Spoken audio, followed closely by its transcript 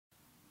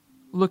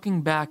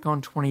Looking back on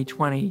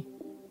 2020,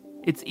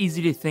 it's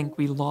easy to think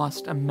we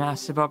lost a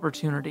massive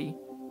opportunity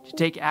to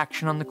take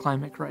action on the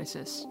climate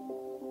crisis.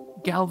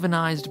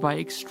 Galvanized by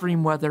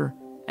extreme weather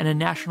and a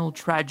national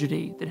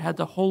tragedy that had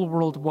the whole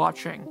world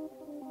watching,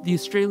 the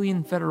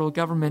Australian federal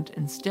government,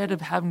 instead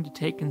of having to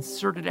take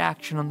concerted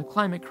action on the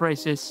climate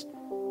crisis,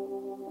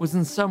 was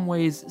in some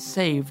ways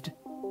saved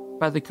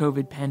by the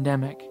COVID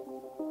pandemic.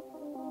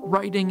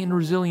 Writing in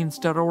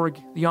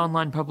resilience.org, the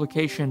online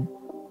publication,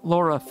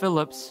 Laura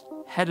Phillips,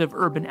 head of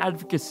urban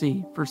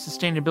advocacy for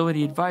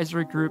sustainability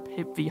advisory group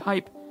Hip v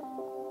Hype,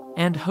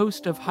 and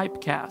host of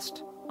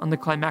Hypecast on the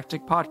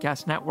Climactic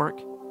Podcast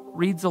Network,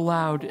 reads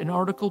aloud an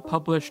article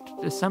published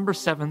December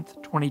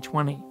 7th,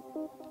 2020,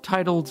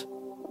 titled,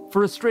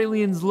 "For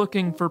Australians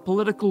Looking for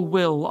Political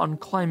Will on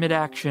Climate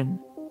Action,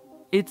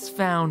 It's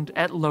Found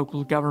at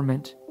Local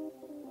Government."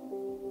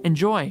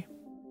 Enjoy!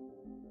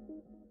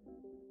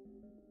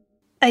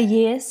 A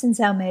year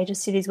since our major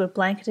cities were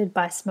blanketed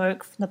by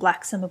smoke from the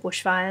Black Summer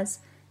bushfires,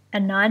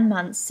 and 9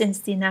 months since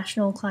the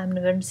National Climate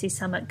Emergency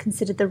Summit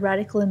considered the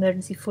radical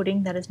emergency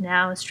footing that is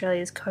now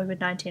Australia's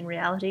COVID-19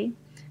 reality,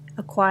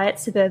 a quiet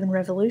suburban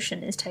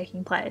revolution is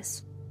taking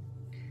place.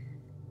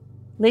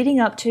 Leading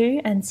up to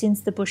and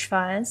since the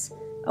bushfires,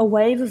 a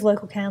wave of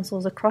local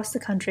councils across the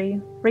country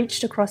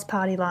reached across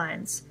party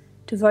lines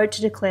to vote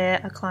to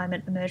declare a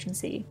climate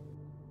emergency.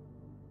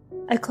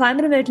 A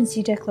climate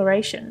emergency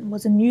declaration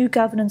was a new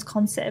governance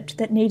concept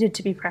that needed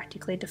to be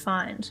practically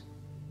defined.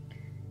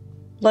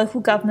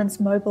 Local governments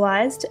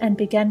mobilised and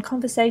began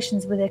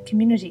conversations with their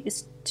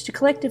communities to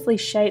collectively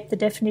shape the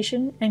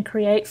definition and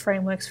create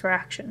frameworks for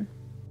action.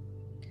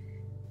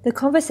 The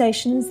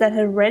conversations that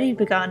had already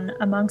begun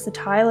amongst the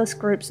tireless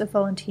groups of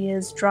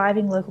volunteers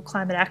driving local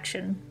climate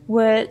action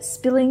were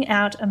spilling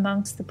out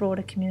amongst the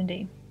broader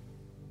community.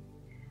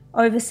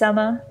 Over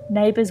summer,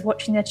 neighbours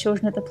watching their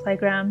children at the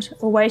playground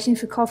or waiting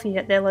for coffee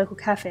at their local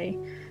cafe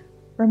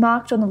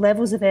remarked on the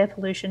levels of air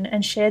pollution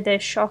and shared their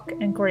shock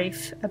and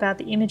grief about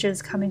the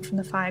images coming from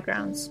the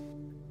firegrounds.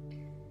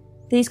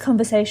 These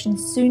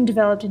conversations soon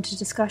developed into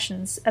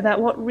discussions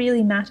about what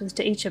really matters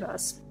to each of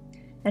us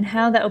and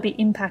how that will be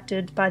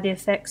impacted by the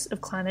effects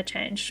of climate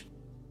change.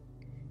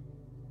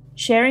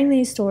 Sharing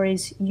these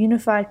stories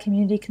unified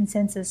community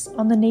consensus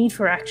on the need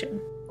for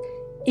action,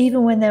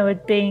 even when they were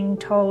being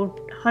told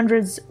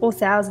hundreds or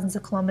thousands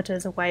of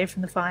kilometres away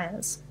from the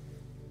fires.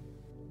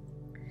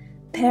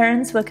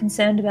 Parents were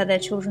concerned about their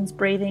children's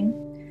breathing,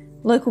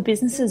 local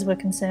businesses were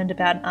concerned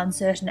about an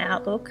uncertain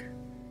outlook,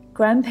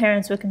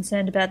 grandparents were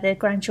concerned about their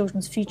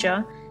grandchildren's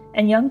future,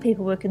 and young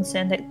people were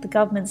concerned that the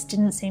governments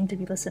didn't seem to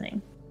be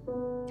listening.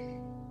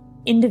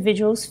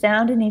 Individuals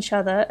found in each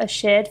other a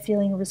shared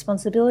feeling of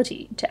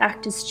responsibility to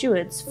act as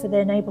stewards for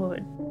their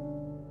neighbourhood.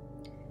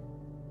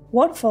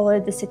 What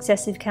followed the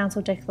successive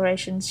council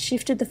declarations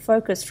shifted the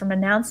focus from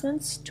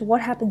announcements to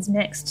what happens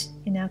next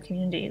in our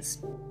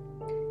communities.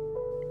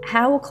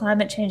 How will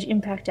climate change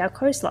impact our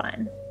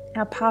coastline,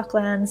 our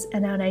parklands,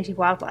 and our native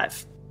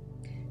wildlife?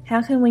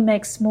 How can we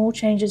make small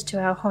changes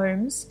to our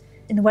homes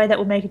in a way that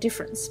will make a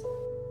difference?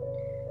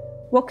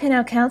 What can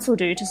our council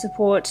do to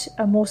support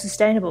a more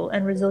sustainable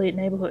and resilient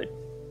neighbourhood?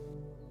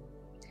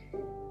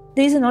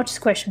 These are not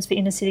just questions for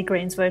inner city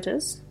Greens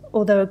voters,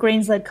 although a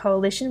Greens-led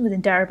coalition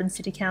within Darebin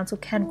City Council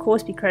can of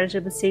course be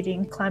credited with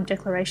seeding the climate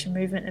declaration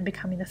movement and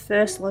becoming the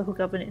first local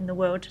government in the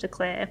world to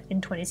declare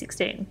in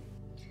 2016.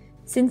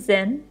 Since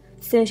then,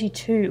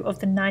 32 of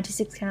the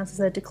 96 councils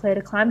that have declared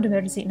a climate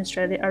emergency in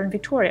Australia are in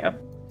Victoria,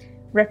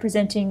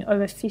 representing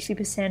over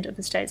 50% of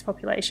the state's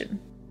population.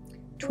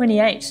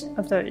 28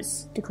 of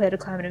those declared a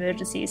climate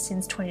emergency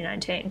since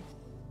 2019.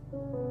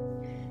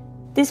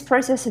 This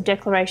process of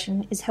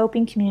declaration is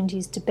helping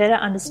communities to better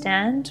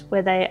understand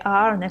where they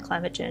are on their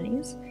climate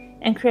journeys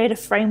and create a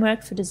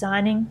framework for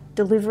designing,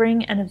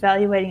 delivering and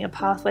evaluating a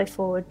pathway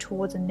forward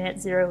towards a net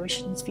zero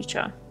emissions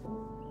future.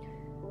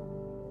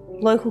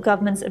 Local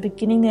governments are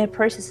beginning their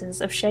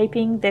processes of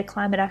shaping their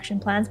climate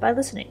action plans by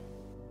listening.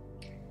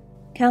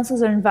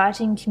 Councils are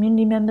inviting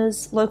community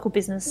members, local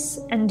business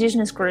and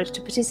Indigenous groups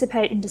to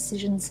participate in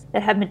decisions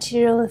that have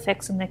material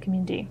effects on their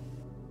community.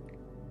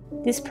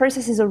 This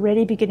process is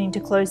already beginning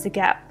to close the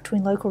gap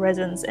between local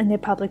residents and their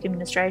public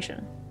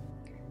administration.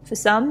 For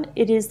some,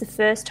 it is the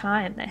first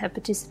time they have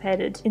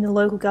participated in the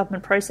local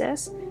government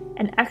process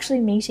and actually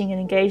meeting and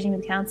engaging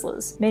with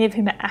councillors, many of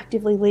whom are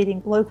actively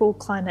leading local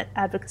climate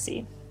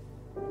advocacy.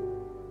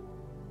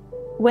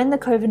 When the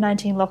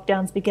COVID-19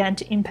 lockdowns began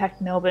to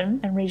impact Melbourne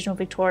and regional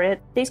Victoria,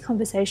 these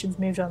conversations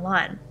moved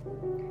online.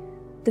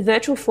 The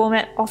virtual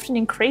format often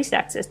increased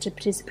access to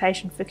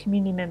participation for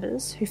community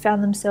members who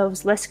found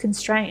themselves less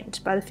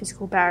constrained by the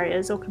physical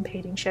barriers or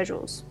competing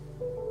schedules.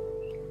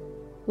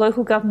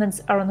 Local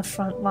governments are on the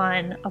front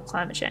line of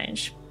climate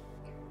change.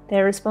 They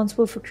are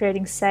responsible for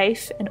creating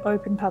safe and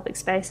open public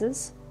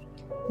spaces,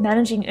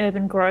 managing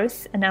urban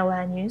growth and our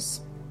land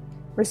use,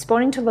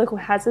 responding to local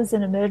hazards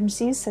and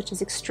emergencies such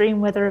as extreme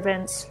weather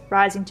events,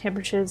 rising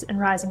temperatures and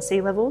rising sea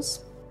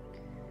levels.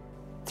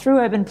 Through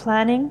urban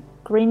planning,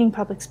 greening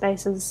public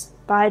spaces,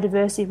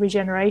 biodiversity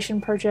regeneration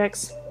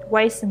projects,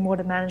 waste and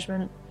water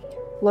management,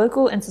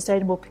 local and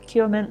sustainable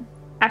procurement,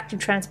 active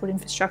transport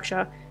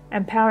infrastructure,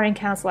 and powering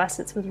council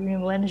assets with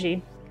renewable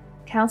energy,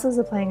 councils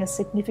are playing a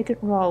significant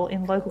role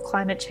in local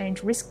climate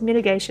change risk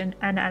mitigation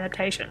and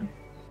adaptation.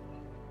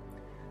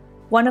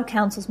 One of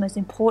council's most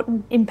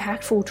important,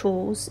 impactful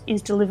tools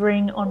is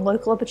delivering on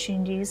local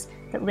opportunities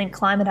that link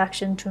climate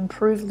action to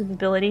improve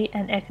livability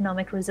and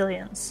economic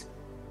resilience.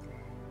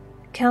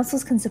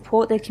 Councils can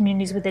support their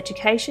communities with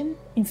education,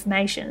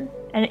 information,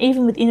 and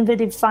even with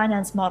innovative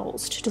finance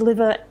models to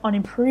deliver on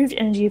improved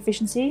energy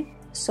efficiency,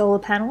 solar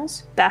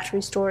panels,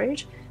 battery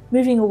storage,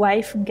 moving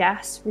away from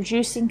gas,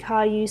 reducing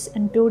car use,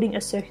 and building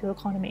a circular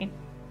economy.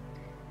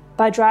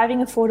 By driving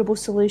affordable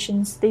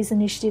solutions, these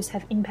initiatives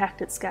have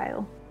impact at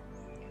scale.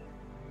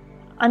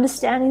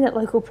 Understanding that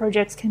local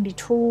projects can be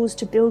tools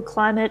to build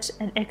climate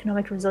and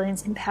economic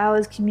resilience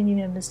empowers community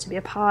members to be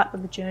a part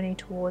of the journey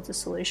towards a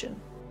solution.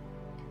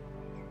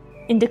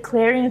 In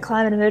declaring a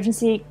climate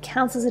emergency,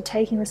 councils are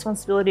taking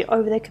responsibility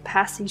over their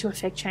capacity to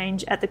effect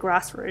change at the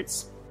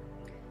grassroots.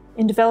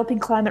 In developing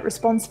climate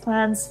response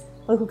plans,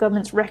 local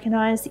governments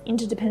recognise the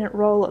interdependent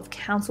role of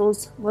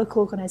councils,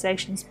 local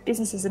organisations,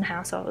 businesses and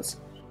households.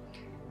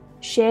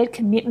 Shared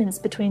commitments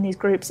between these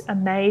groups are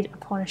made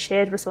upon a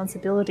shared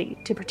responsibility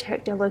to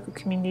protect our local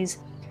communities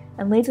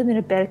and leave them in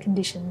a better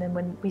condition than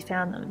when we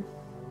found them.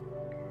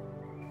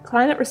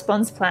 Climate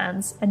response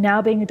plans are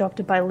now being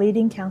adopted by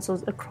leading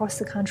councils across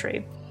the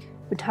country,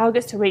 with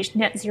targets to reach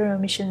net zero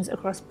emissions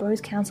across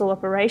both council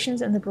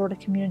operations and the broader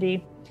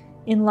community,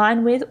 in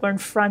line with or in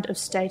front of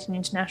state and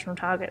international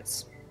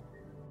targets.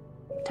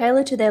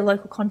 Tailored to their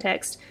local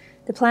context,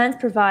 the plans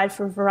provide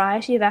for a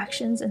variety of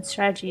actions and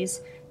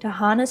strategies to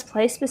harness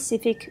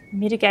place-specific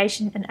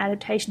mitigation and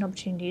adaptation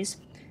opportunities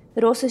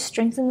that also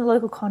strengthen the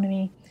local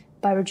economy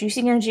by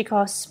reducing energy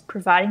costs,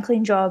 providing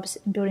clean jobs,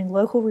 and building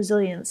local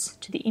resilience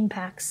to the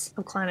impacts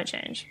of climate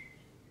change.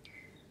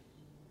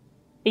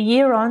 A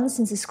year on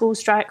since the School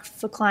Strike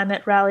for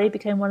Climate rally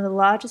became one of the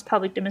largest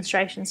public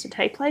demonstrations to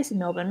take place in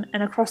Melbourne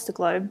and across the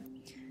globe,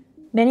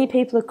 many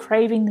people are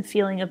craving the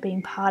feeling of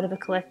being part of a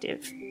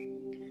collective.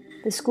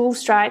 The school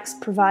strikes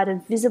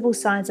provided visible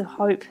signs of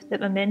hope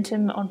that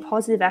momentum on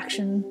positive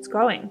action is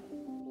growing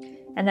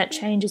and that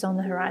change is on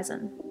the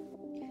horizon,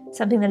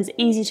 something that is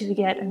easy to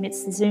forget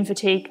amidst the Zoom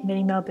fatigue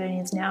many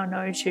Melburnians now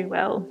know too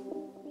well.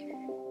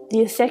 The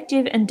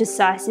effective and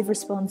decisive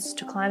response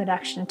to climate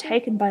action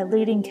taken by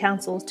leading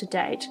councils to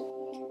date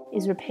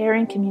is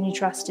repairing community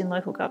trust in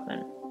local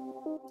government.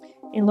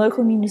 In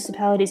local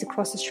municipalities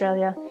across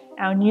Australia,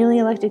 our newly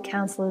elected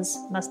councillors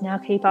must now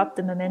keep up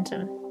the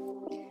momentum.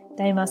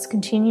 They must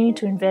continue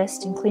to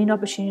invest in clean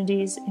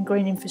opportunities and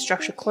green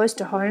infrastructure close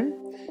to home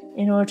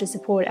in order to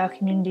support our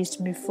communities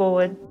to move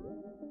forward.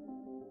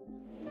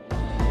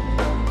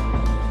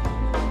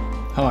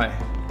 Hi,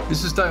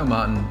 this is Dale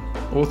Martin,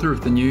 author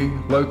of the new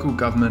Local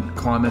Government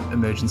Climate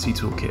Emergency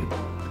Toolkit,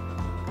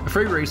 a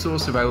free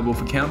resource available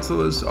for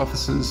councillors,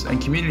 officers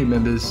and community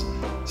members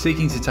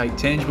seeking to take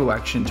tangible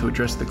action to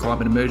address the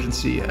climate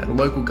emergency at a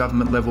local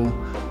government level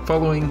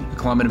following a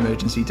climate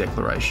emergency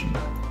declaration.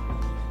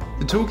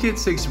 The toolkit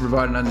seeks to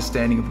provide an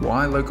understanding of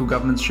why local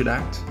governments should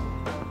act,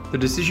 the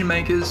decision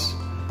makers,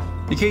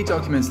 the key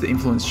documents that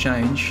influence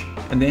change,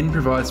 and then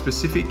provide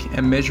specific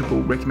and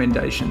measurable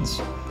recommendations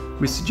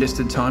with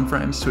suggested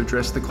timeframes to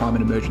address the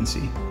climate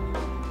emergency.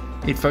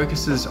 It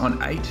focuses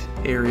on 8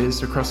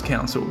 areas across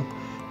council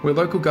where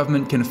local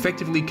government can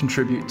effectively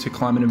contribute to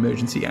climate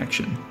emergency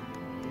action.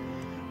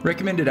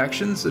 Recommended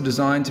actions are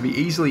designed to be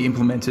easily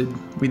implemented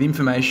with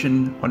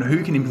information on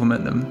who can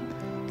implement them,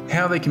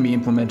 how they can be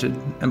implemented,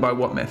 and by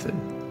what method.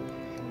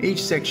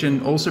 Each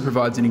section also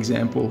provides an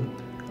example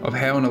of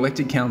how an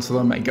elected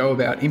councillor may go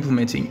about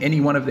implementing any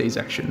one of these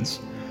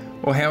actions,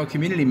 or how a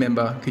community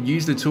member could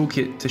use the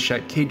toolkit to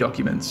shape key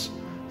documents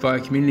via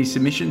community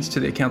submissions to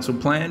their council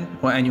plan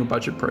or annual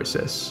budget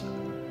process.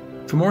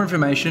 For more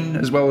information,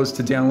 as well as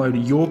to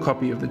download your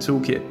copy of the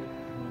toolkit,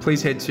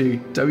 please head to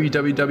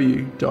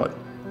www.lgcet.com.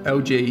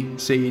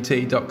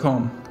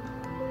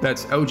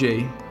 That's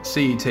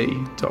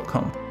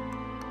lgcet.com.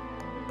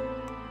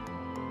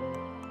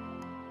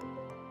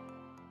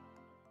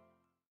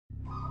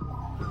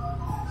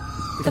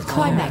 The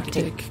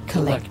Climactic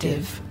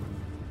Collective.